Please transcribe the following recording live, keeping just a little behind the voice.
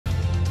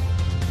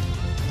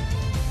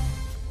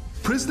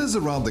Prisoners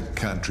around the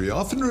country are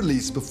often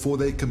released before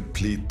they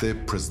complete their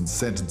prison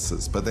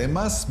sentences, but they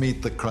must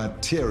meet the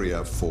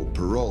criteria for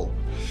parole.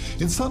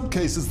 In some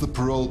cases, the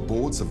parole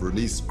boards have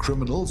released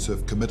criminals who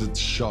have committed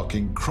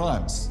shocking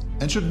crimes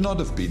and should not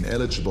have been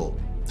eligible.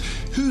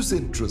 Whose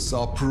interests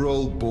are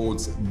parole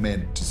boards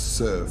meant to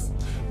serve?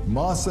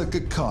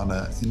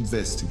 𝗀𝗶𝗶𝘀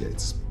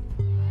investigates.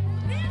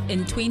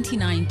 In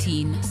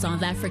 2019,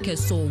 South Africa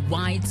saw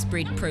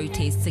widespread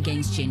protests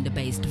against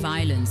gender-based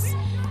violence.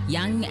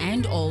 Young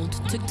and old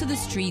took to the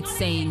streets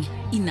saying,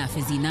 "Enough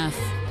is enough."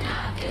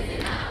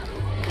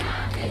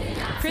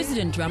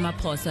 President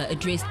Ramaphosa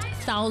addressed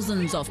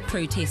thousands of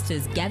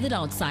protesters gathered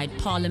outside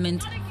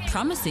Parliament,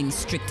 promising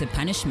stricter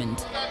punishment.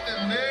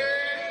 The men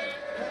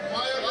who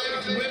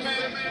violate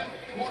women,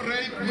 who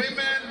rape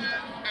women,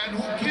 and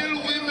who kill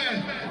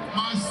women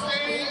must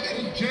stay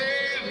in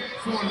jail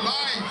for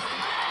life.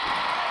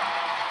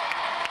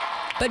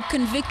 But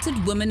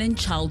convicted women and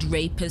child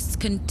rapists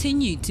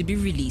continue to be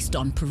released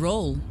on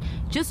parole.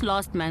 Just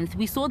last month,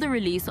 we saw the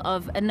release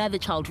of another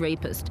child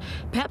rapist,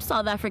 perhaps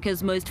South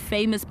Africa's most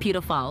famous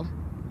pedophile,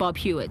 Bob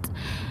Hewitt.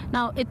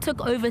 Now, it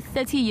took over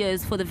 30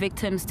 years for the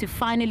victims to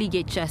finally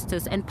get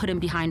justice and put him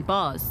behind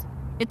bars.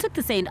 It took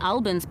the St.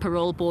 Albans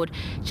Parole Board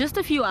just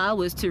a few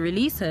hours to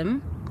release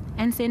him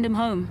and send him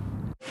home.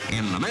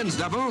 In the men's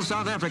doubles,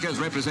 South Africa is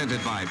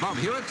represented by Bob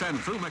Hewitt and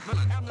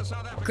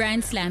𝗀𝗵𝗶𝘀.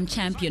 Grand Slam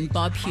champion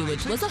Bob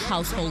Hewitt was a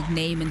household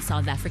name in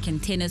South African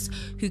tennis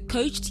who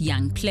coached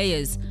young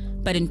players.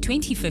 But in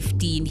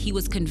 2015, he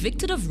was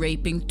convicted of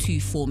raping 2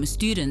 former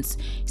students.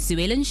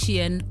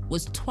 𝗀𝗵𝗶𝘀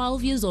was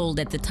 12 years old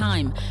at the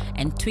time,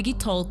 and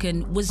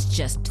𝗀𝗁𝗁𝗀𝗃𝗀 was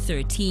just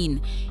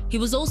 13. He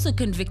was also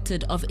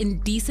convicted of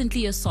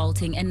indecently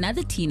assaulting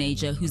another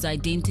teenager whose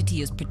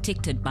identity is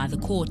protected by the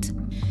court.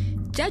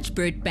 Judge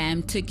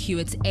𝗀𝗶𝗀𝗶𝘀 took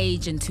Hewitt's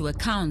age into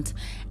account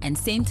and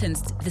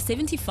sentenced the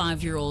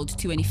 75-year-old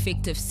to an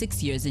effective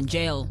 6 years in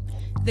jail.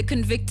 The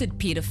convicted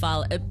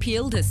pedophile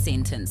appealed his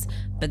sentence,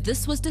 but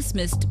this was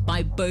dismissed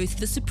by both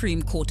the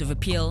Supreme Court of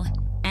Appeal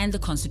and the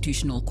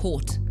Constitutional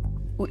Court.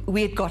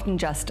 We had gotten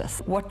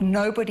justice. What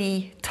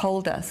nobody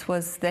told us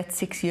was that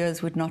 6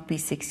 years would not be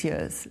 6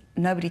 years.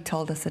 Nobody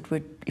told us it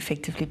would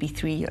effectively be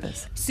 3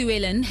 years.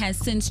 𝗀𝗁𝗁𝗀 has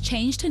since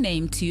changed her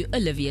name to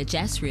Olivia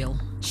Jasriel.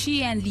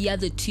 She and the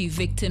other 2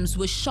 victims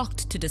were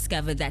shocked to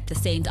discover that the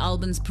St.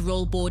 Albans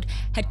Parole Board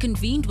had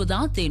convened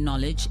without their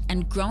knowledge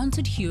and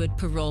granted Hewitt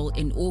parole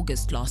in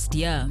August last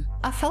year.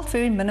 I felt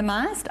very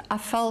minimized. I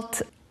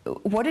felt,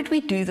 what did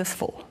we do this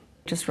for?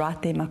 Just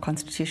right there, my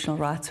constitutional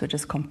rights were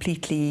just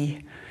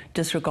completely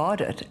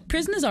disregarded.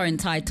 Prisoners are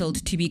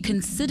entitled to be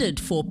considered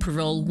for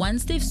parole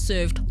once they've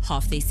served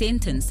half their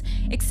sentence,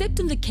 except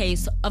in the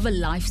case of a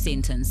life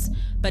sentence.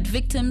 But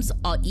victims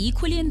are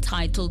equally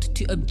entitled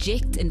to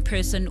object in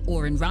person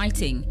or in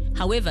writing.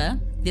 However,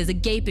 there's a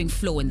gaping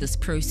flaw in this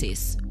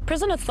process.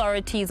 Prison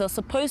authorities are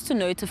supposed to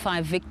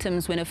notify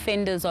victims when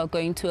offenders are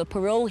going to a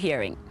parole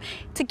hearing,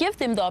 to give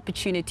them the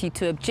opportunity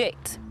to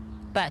object.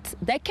 But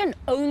that can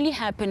only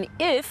happen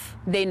if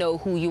they know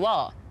who you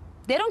are.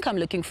 They don't come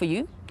looking for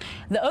you.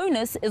 The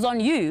onus is on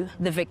you,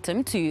 the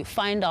victim, to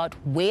find out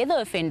where the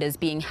offender is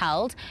being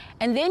held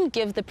and then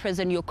give the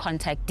prison your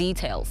contact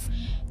details.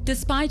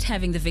 Despite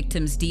having the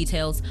victim's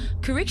details,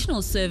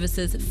 correctional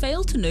services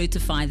failed to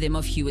notify them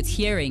of Hewitt's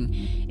hearing.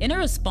 In a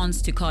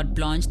response to Carte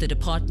Blanche, the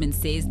department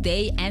says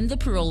they and the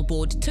parole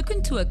board took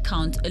into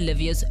account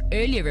Olivia's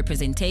earlier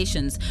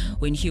representations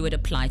when Hewitt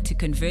applied to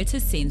convert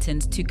his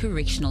sentence to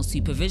correctional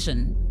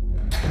supervision.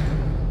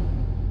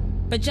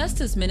 But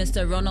Justice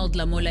Minister Ronald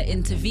Lamola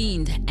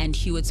intervened and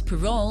Hewitt's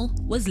parole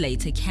was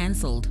later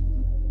cancelled.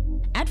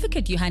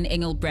 Advocate Johan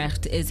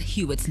Engelbrecht is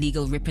Hewitt's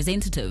legal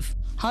representative.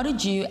 How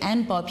did you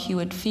and Bob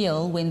Hewitt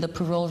feel when the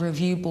Parole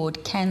Review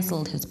Board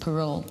cancelled his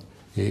parole?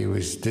 He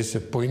was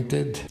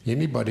disappointed.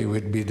 Anybody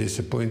would be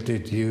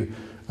disappointed. You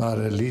are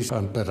released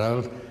on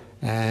parole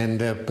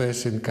and a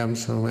person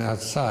comes from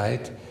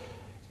outside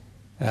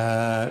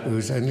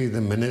who's only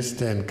the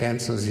minister and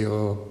cancels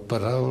your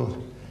parole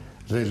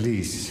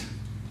release.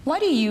 Why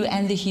do you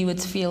and the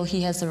Hewitts feel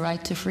he has the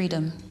right to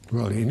freedom?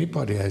 Well,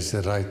 anybody has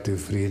the right to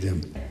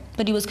freedom.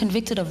 But he was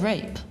convicted of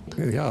rape.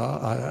 Yeah,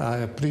 I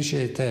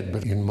appreciate that,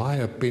 but in my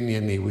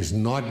opinion, he was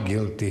not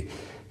guilty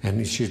and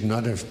he should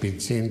not have been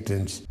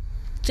sentenced.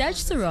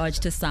 Judge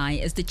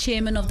𝗀𝗁𝗀𝗃𝗀 is the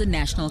chairman of the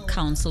National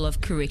Council of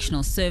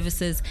Correctional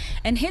Services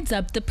and heads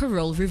up the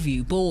Parole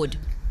Review Board.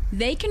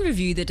 They can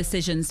review the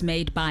decisions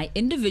made by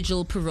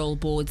individual parole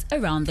boards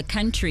around the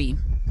country.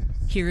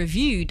 He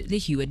reviewed the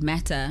Hewitt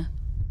matter.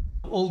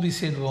 All we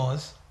said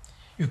was,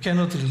 you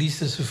cannot release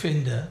this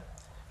offender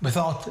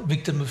without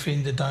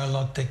victim-offender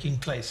dialogue taking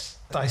place.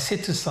 I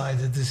set aside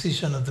the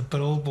decision of the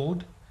parole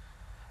board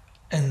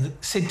and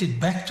sent it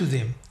back to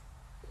them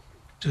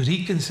to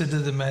reconsider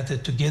the matter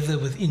together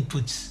with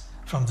inputs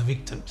from the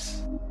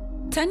victims.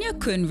 Tanya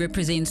Kuhn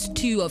represents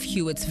 2 of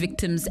Hewitt's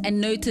victims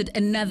and noted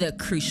another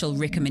crucial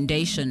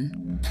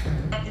recommendation.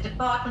 That the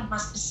department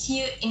must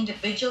pursue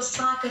individual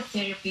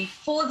psychotherapy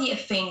for the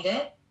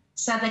offender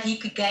so that he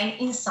could gain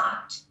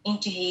insight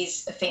into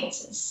his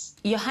offences.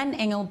 Johan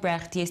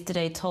Engelbrecht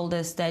yesterday told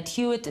us that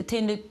Hewitt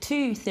attended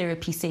 2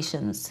 therapy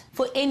sessions.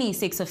 For any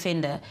sex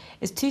offender,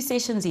 is 2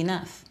 sessions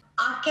enough?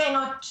 I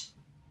cannot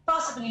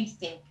possibly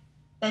think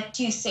that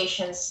 2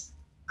 sessions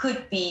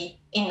could be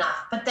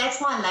enough, but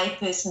that's my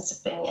layperson's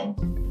opinion.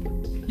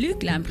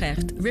 Luc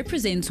Lamprecht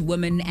represents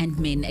women and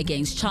men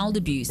against child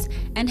abuse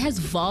and has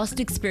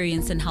vast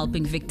experience in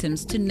helping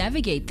victims to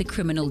navigate the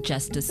criminal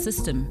justice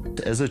system.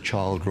 As a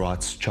child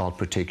rights, child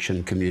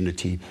protection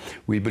community,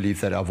 we believe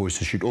that our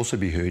voices should also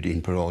be heard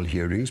in parole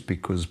hearings,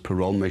 because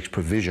parole makes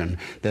provision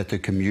that the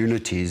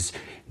community's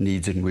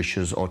needs and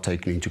wishes are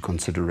taken into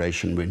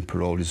consideration when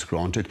parole is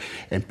granted,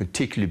 and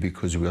particularly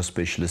because we are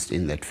specialists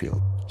in that field.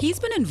 He's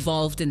been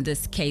involved in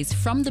this case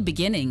from the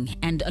beginning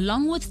and,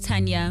 along with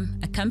Tanya,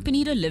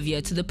 accompanied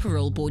Olivia to the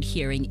parole board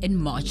hearing in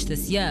March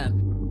this year.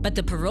 But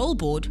the parole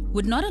board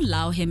would not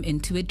allow him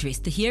in to address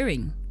the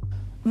hearing.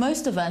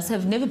 Most of us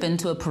have never been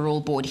to a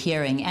parole board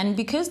hearing, and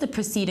because the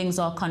proceedings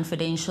are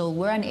confidential,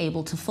 we're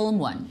unable to film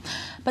one.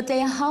 But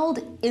they are held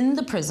in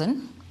the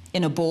prison,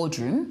 in a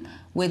boardroom,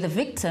 where the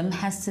victim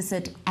has to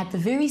sit at the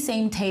very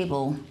same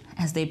table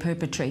as their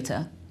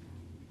perpetrator.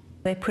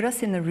 They put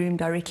us in the room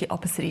directly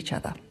opposite each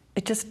other.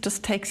 It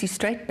just takes you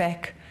straight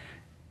back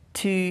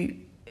to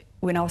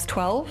when I was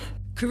 12.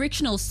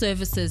 Correctional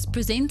Services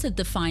presented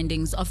the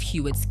findings of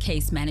Hewitt's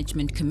case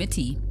management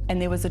committee. And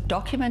there was a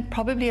document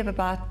probably of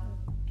about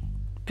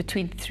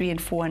between 300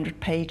 and 400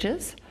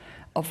 pages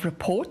of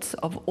reports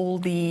of all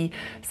the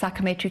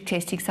psychometric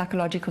testing,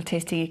 psychological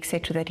testing,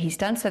 etc. that he's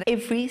done. So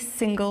every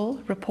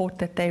single report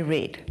that they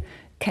read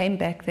came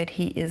back that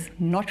he is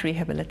not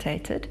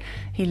rehabilitated,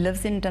 he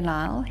lives in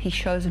denial, he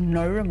shows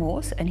no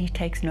remorse, and he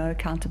takes no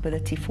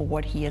accountability for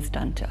what he has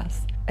done to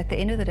us. At the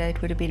end of the day,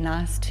 it would have been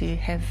nice to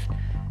have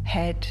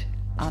had,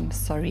 "I'm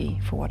sorry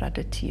for what I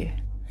did to you."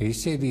 He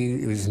said he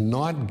is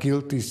not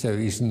guilty, so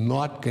he's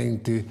not going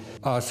to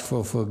ask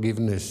for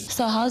forgiveness.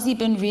 So how's he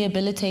been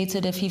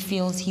rehabilitated if he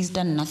feels he's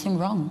done nothing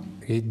wrong?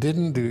 He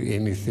didn't do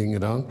anything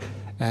wrong,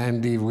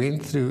 and he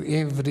went through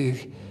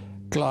every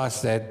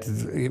class that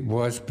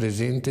was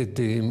presented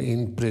to him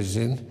in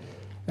prison,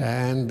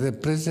 and the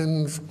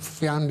prison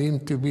found him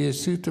to be a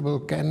suitable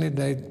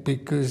candidate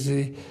because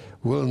he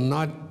will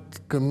not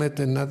commit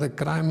another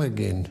crime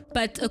again.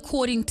 But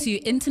according to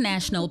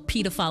international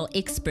paedophile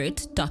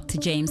expert Dr.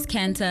 James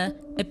Cantor,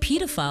 a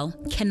paedophile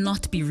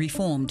cannot be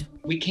reformed.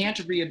 We can't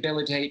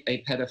rehabilitate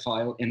a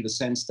pedophile in the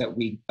sense that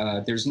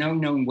there's no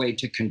known way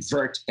to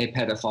convert a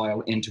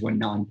pedophile into a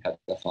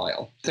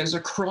non-pedophile. There's a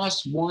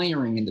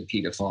cross-wiring in the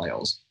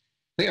pedophiles.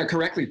 They are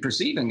correctly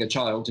perceiving a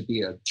child to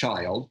be a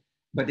child,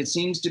 but it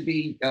seems to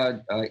be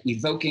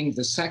evoking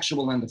the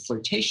sexual and the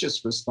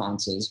flirtatious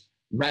responses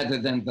rather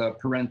than the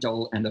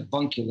parental and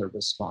avuncular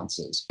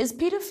responses. Is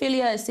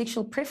pedophilia a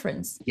sexual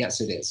preference?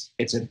 Yes, it is.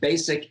 It's a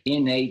basic,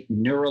 innate,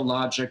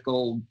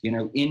 neurological,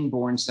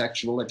 inborn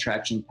sexual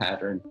attraction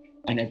pattern,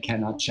 and it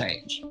cannot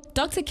change.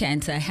 Dr.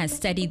 Cantor has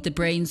studied the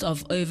brains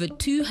of over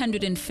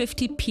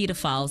 250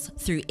 pedophiles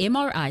through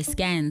MRI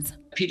scans.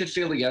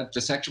 Pedophilia,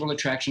 the sexual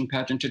attraction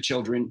pattern to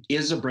children,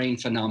 is a brain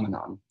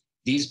phenomenon.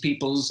 These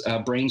people's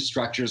brain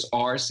structures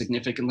are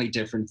significantly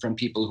different from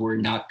people who are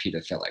not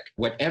pedophilic.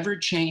 Whatever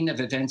chain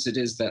of events it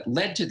is that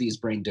led to these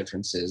brain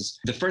differences,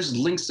 the first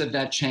links of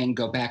that chain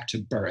go back to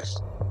birth.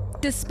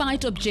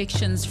 Despite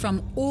objections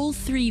from all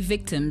 3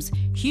 victims,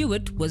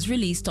 Hewitt was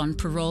released on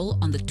parole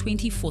on the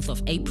 24th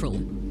of April.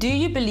 Do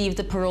you believe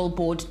the parole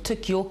board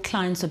took your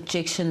client's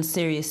objections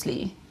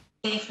seriously?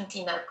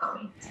 Definitely no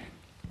comment.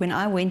 When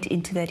I went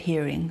into that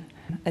hearing,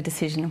 a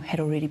decision had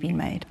already been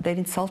made. They've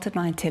insulted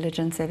my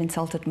intelligence, they've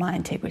insulted my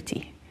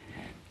integrity.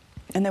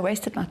 And they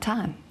wasted my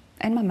time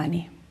and my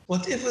money.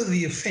 Whatever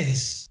the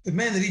offence, the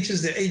man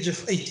reaches the age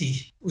of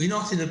 80, we're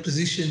not in a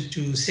position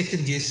to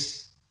second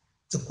guess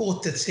the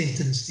court that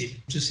sentenced him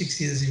to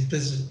 6 years in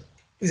prison.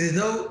 There are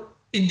no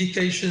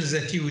indications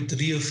that he would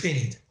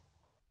reoffend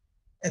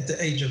at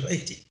the age of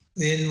 80.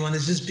 Then one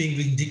is just being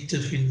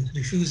vindictive in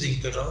refusing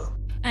parole.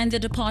 And the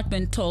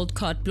department told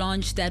Carte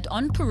Blanche that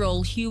on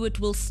parole, Hewitt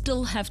will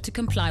still have to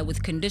comply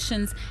with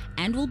conditions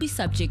and will be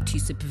subject to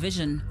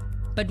supervision.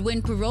 But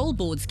when parole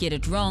boards get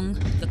it wrong,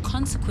 the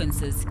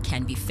consequences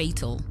can be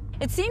fatal.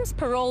 It seems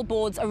parole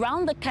boards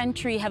around the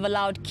country have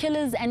allowed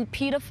killers and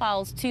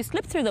pedophiles to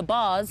slip through the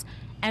bars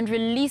and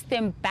release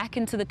them back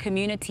into the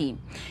community.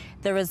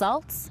 The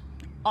results?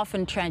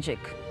 Often tragic.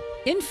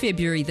 In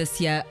February this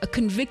year, a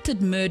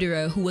convicted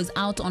murderer who was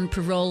out on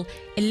parole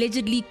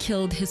allegedly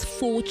killed his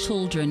 4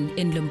 children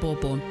in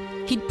Limpopo.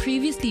 He'd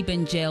previously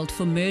been jailed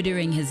for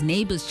murdering his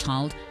neighbor's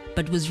child,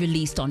 but was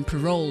released on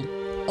parole.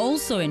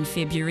 Also in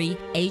February,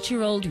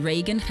 8-year-old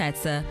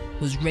𝗀𝗃𝗃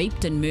was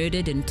raped and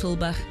murdered in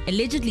Tulbagh,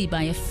 allegedly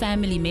by a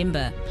family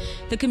member.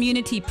 The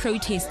community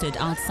protested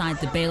outside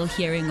the bail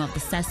hearing of the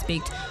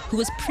suspect, who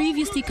was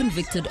previously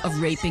convicted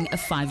of raping a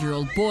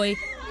 5-year-old boy,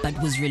 but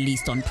was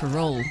released on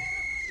parole.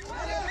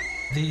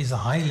 There is a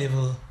high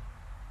level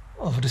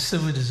of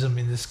recidivism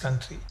in this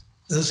country.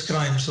 Those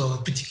crimes are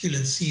of particular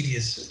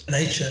serious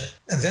nature,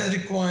 and that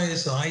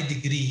requires a high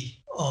degree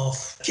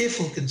of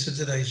careful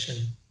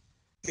consideration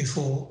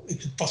before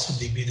it could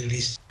possibly be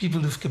released.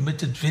 People who've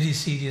committed very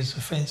serious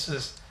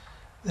offences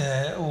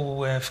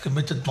or have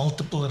committed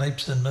multiple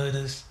rapes and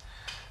murders,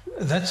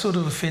 that sort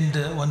of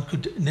offender one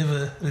could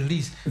never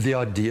release. The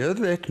idea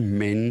that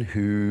men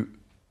who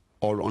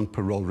are on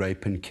parole,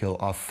 rape and kill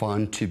are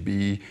found to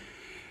be,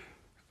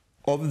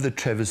 of the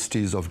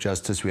travesties of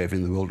justice we have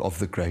in the world, of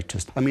the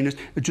greatest. I mean,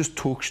 it just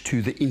talks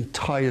to the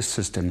entire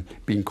system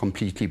being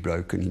completely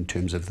broken in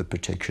terms of the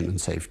protection and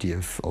safety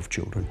of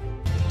children.